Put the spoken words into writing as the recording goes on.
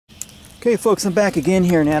Okay folks, I'm back again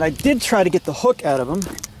here, and I did try to get the hook out of him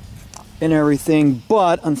and everything,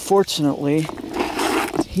 but unfortunately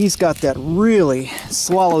he's got that really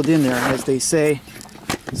swallowed in there, as they say.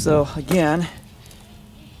 So again,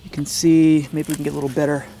 you can see, maybe we can get a little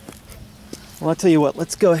better. Well, I'll tell you what,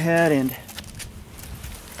 let's go ahead and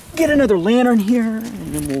get another lantern here,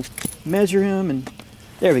 and then we'll measure him, and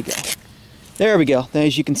there we go. There we go.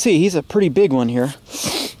 As you can see, he's a pretty big one here.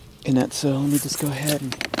 In that, so let me just go ahead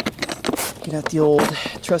and get out the old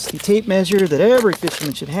trusty tape measure that every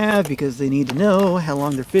fisherman should have, because they need to know how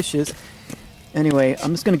long their fish is. Anyway,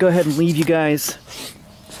 I'm just going to go ahead and leave you guys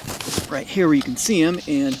right here where you can see him,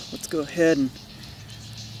 and let's go ahead and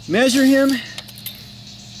measure him.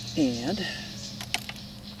 And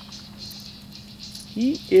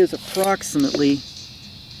he is approximately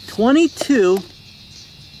 22.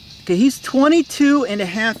 Okay, he's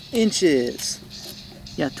 22.5 inches.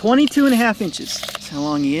 Yeah, 22.5 inches. That's how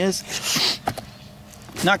long he is.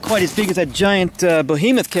 Not quite as big as that giant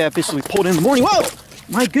behemoth catfish that we pulled in the morning. Whoa!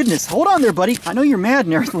 My goodness, hold on there, buddy. I know you're mad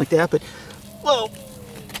and everything like that, but whoa!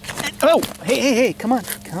 Oh, hey, come on.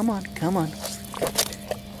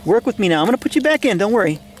 Work with me now. I'm gonna put you back in. Don't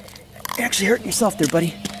worry. You're actually hurting yourself there,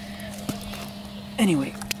 buddy.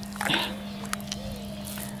 Anyway, I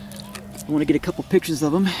want to get a couple pictures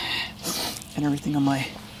of him and everything on my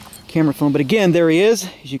camera phone. But again, there he is,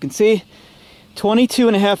 as you can see,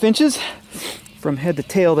 22.5 inches from head to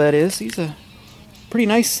tail, that is. He's a pretty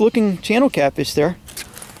nice looking channel catfish there.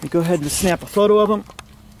 Let me go ahead and snap a photo of him.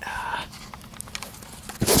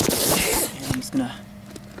 And I'm just gonna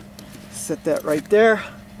set that right there.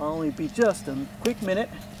 I'll only be just a quick minute.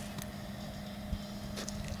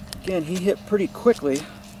 Again, he hit pretty quickly,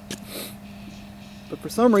 but for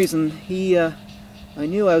some reason I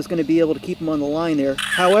knew I was going to be able to keep him on the line there.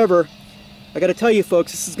 However, I got to tell you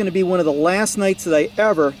folks, this is going to be one of the last nights that I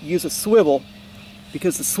ever use a swivel,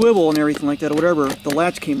 because the swivel and everything like that, or whatever, the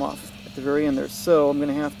latch came off at the very end there. So I'm going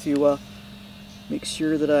to have to make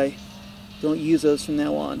sure that I don't use those from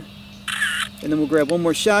now on. And then we'll grab one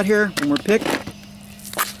more shot here, one more pick.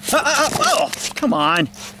 Oh, come on.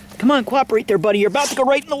 Come on, cooperate there, buddy. You're about to go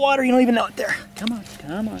right in the water. You don't even know it there. Come on.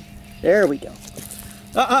 There we go.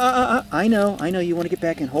 I know you want to get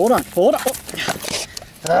back in. Hold on.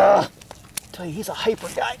 I tell you, he's a hyper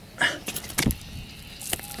guy.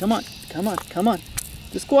 Come on.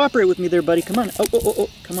 Just cooperate with me there, buddy. Come on. Oh,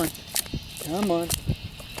 come on.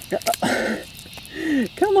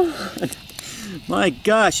 Come on. My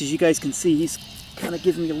gosh, as you guys can see, he's kind of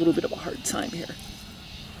giving me a little bit of a hard time here.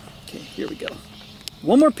 Okay, here we go.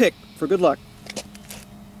 One more pick for good luck.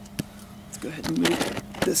 Let's go ahead and move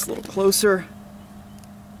this a little closer.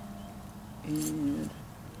 And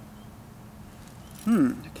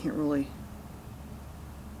I can't really.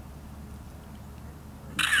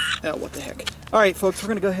 Oh, what the heck. Alright folks, we're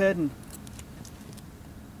going to go ahead and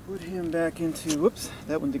put him back into, whoops,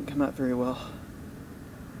 that one didn't come out very well.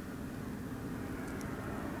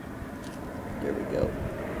 There we go.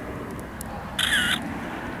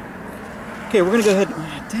 Okay, we're going to go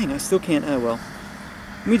ahead, dang, I still can't, oh well.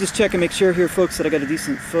 Let me just check and make sure here folks that I got a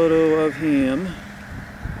decent photo of him.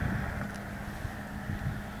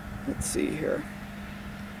 Let's see here.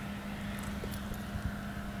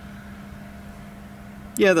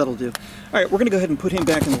 Yeah, that'll do. Alright, we're going to go ahead and put him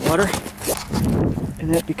back in the water.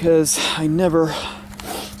 And that because I never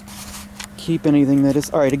keep anything that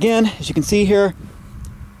is... Alright, again, as you can see here,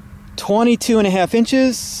 22.5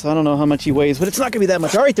 inches. I don't know how much he weighs, but it's not going to be that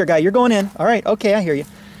much. Alright there, guy, you're going in. Alright, okay, I hear you.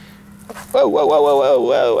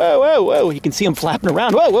 Whoa. You can see him flapping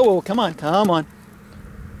around. Whoa, come on.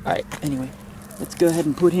 Alright, anyway, let's go ahead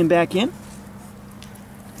and put him back in.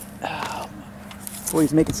 Oh, boy,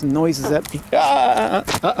 he's making some noises at me.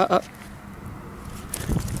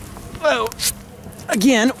 Whoa.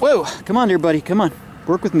 Again, whoa. Come on there, buddy. Come on.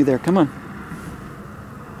 Work with me there. Come on.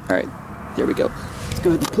 Alright, there we go. Let's go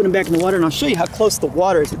ahead and put him back in the water, and I'll show you how close the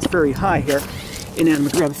water is. It's very high here. And then I'm going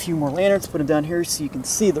to grab a few more lanterns, put them down here so you can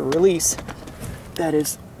see the release. That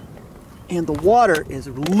is, and the water is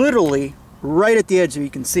literally right at the edge so you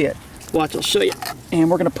can see it. Watch, I'll show you. And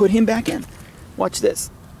we're going to put him back in. Watch this.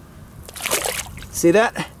 See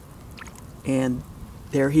that? And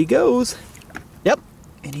there he goes. Yep,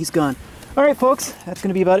 and he's gone. All right, folks, that's going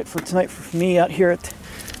to be about it for tonight for me out here at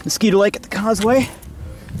Mosquito Lake at the causeway.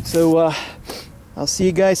 So I'll see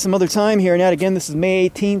you guys some other time here. And again, this is May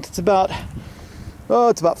 18th. It's about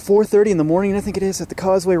 4:30 in the morning, I think it is, at the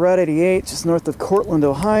causeway, Route 88, just north of Cortand,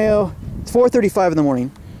 Ohio. It's 4:35 in the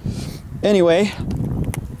morning. Anyway,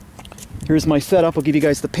 here's my setup. I'll give you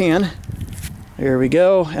guys the pan. There we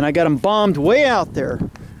go. And I got them bombed way out there.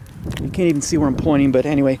 You can't even see where I'm pointing, but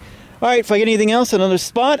anyway. Alright, if I get anything else, another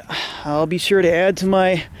spot, I'll be sure to add to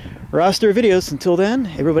my roster of videos. Until then,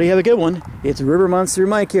 everybody have a good one. It's River Monster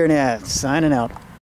Mike here now, signing out.